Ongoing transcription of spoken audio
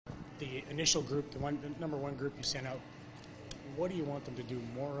the initial group, the number one group you sent out, what do you want them to do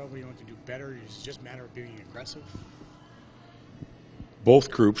more of? What do you want them to do better? Is it just a matter of being aggressive?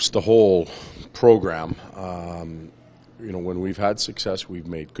 Both groups, the whole program. When we've had success, we've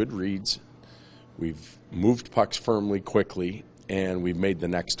made good reads, we've moved pucks firmly, quickly, and we've made the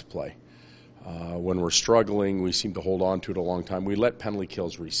next play. When we're struggling, we seem to hold on to it a long time. We let penalty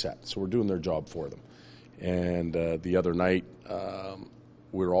kills reset, so we're doing their job for them. And the other night,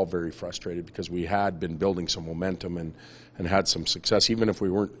 we were all very frustrated because we had been building some momentum and had some success. Even if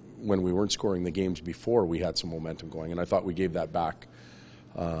when we weren't scoring the games before, we had some momentum going, and I thought we gave that back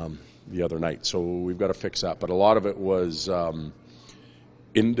the other night. So we've got to fix that. But a lot of it was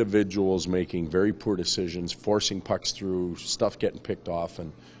individuals making very poor decisions, forcing pucks through, stuff getting picked off,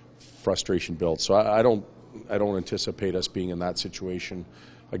 and frustration built. So I don't anticipate us being in that situation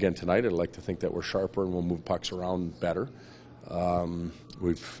again tonight. I'd like to think that we're sharper and we'll move pucks around better.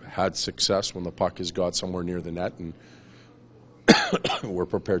 We've had success when the puck has got somewhere near the net, and we're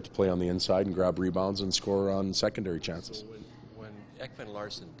prepared to play on the inside and grab rebounds and score on secondary chances. So when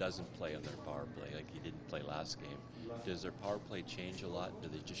Ekman-Larsson doesn't play on their power play, like he didn't play last game, does their power play change a lot? Do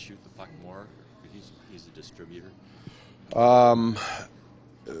they just shoot the puck more? He's a distributor.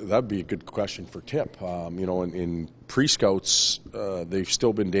 That'd be a good question for Tip. In pre-scouts, they've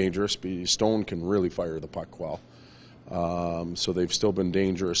still been dangerous. Stone can really fire the puck well. So they've still been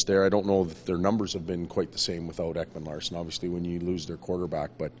dangerous there. I don't know if their numbers have been quite the same without Ekman-Larsson, obviously, when you lose their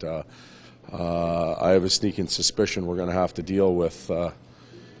quarterback. But I have a sneaking suspicion we're going to have to deal with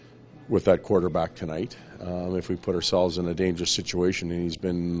that quarterback tonight if we put ourselves in a dangerous situation. And he's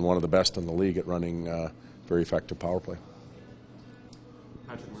been one of the best in the league at running very effective power play.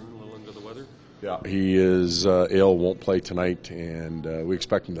 Patrick Maroon, a little under the weather? Yeah, he is ill, won't play tonight, and we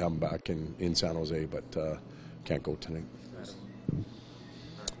expect him to have him back in San Jose, but can't go tonight.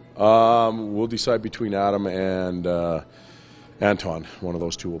 We'll decide between Adam and Anton. One of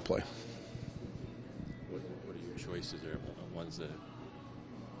those two will play. What are your choices there? One's a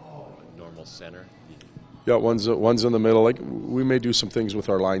normal center. Yeah, one's in the middle. Like, we may do some things with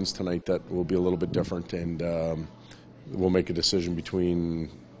our lines tonight that will be a little bit different, and we'll make a decision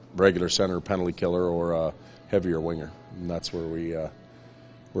between regular center, penalty killer, or a heavier winger, and that's where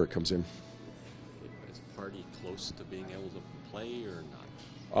it comes in. Is Party close to being able to play or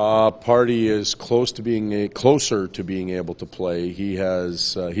not? Party is closer to being able to play.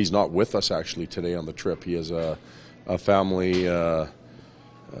 He's not with us actually today on the trip. He has a family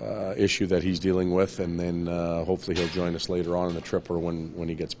issue that he's dealing with, and then hopefully he'll join us later on in the trip or when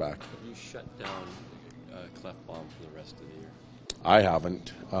he gets back. Have you shut down Klefbom for the rest of the year? I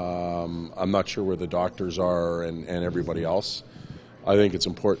haven't. I'm not sure where the doctors are and everybody else. I think it's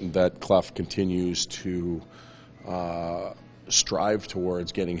important that Clef continues to strive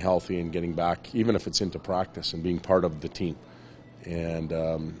towards getting healthy and getting back, even if it's into practice and being part of the team. And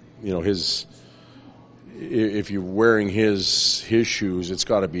if you're wearing his shoes, it's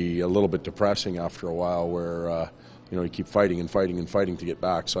got to be a little bit depressing after a while, where you keep fighting and fighting and fighting to get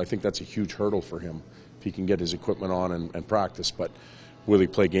back. So I think that's a huge hurdle for him if he can get his equipment on and practice. But will he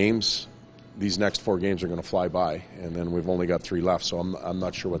play games? These next 4 games are going to fly by, and then we've only got 3 left, so I'm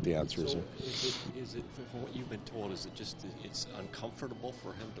not sure what the answer is. Is it, from what you've been told, is it just it's uncomfortable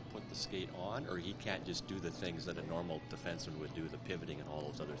for him to put the skate on, or he can't just do the things that a normal defenseman would do, the pivoting and all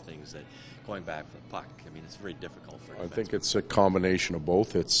those other things, that going back for the puck? I mean, it's very difficult for a defenseman. I think it's a combination of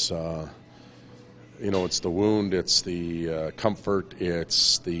both. It's it's the wound, it's the comfort,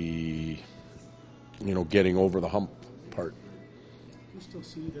 it's the getting over the hump part. Do you still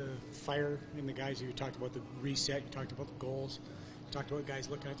see the fire in the guys? You talked about the reset, you talked about the goals, you talked about guys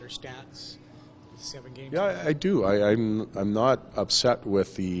looking at their stats, 7 games. Yeah, I do. I'm not upset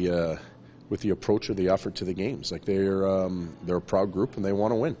with the approach or the effort to the games. Like, they're a proud group and they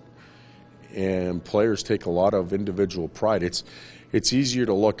want to win, and players take a lot of individual pride. It's easier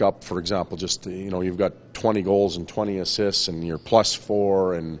to look up, for example, just you've got 20 goals and 20 assists and you're +4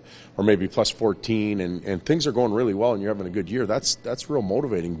 or maybe +14 and things are going really well and you're having a good year. That's real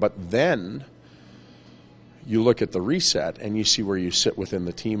motivating. But then you look at the reset and you see where you sit within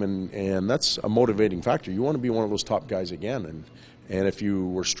the team, and that's a motivating factor. You want to be one of those top guys again, and if you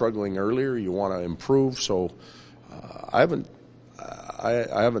were struggling earlier, you want to improve. So I haven't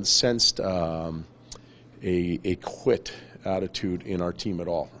sensed a quit attitude in our team at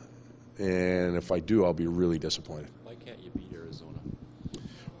all, and if I do, I'll be really disappointed. Why can't you beat Arizona?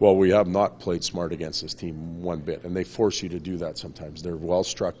 Well, we have not played smart against this team one bit, and they force you to do that sometimes. They're well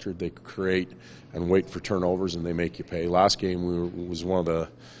structured, they create and wait for turnovers, and they make you pay. Last game was one of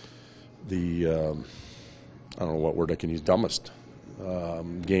the I don't know what word I can use, dumbest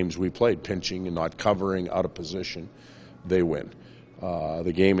games we played, pinching and not covering, out of position, they win.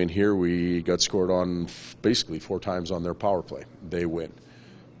 The game in here, we got scored on basically 4 times on their power play. They win.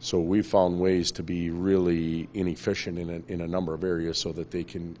 So we found ways to be really inefficient in a number of areas so that they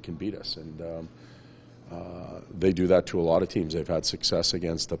can beat us. And they do that to a lot of teams. They've had success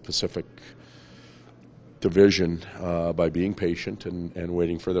against the Pacific Division by being patient and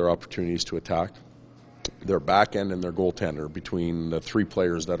waiting for their opportunities to attack. Their back end and their goaltender, between the 3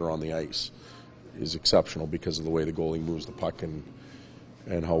 players that are on the ice, is exceptional because of the way the goalie moves the puck and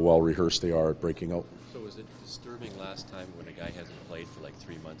how well rehearsed they are at breaking out. So was it disturbing last time when a guy hasn't played for like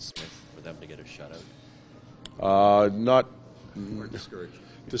 3 months, Smith, for them to get a shutout? Not Or discouraging?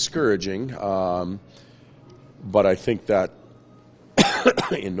 discouraging, but I think that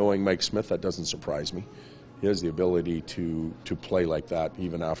in knowing Mike Smith, that doesn't surprise me. He has the ability to play like that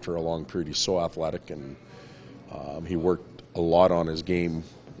even after a long period. He's so athletic, and he worked a lot on his game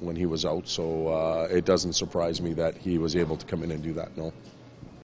when he was out, so it doesn't surprise me that he was able to come in and do that, no.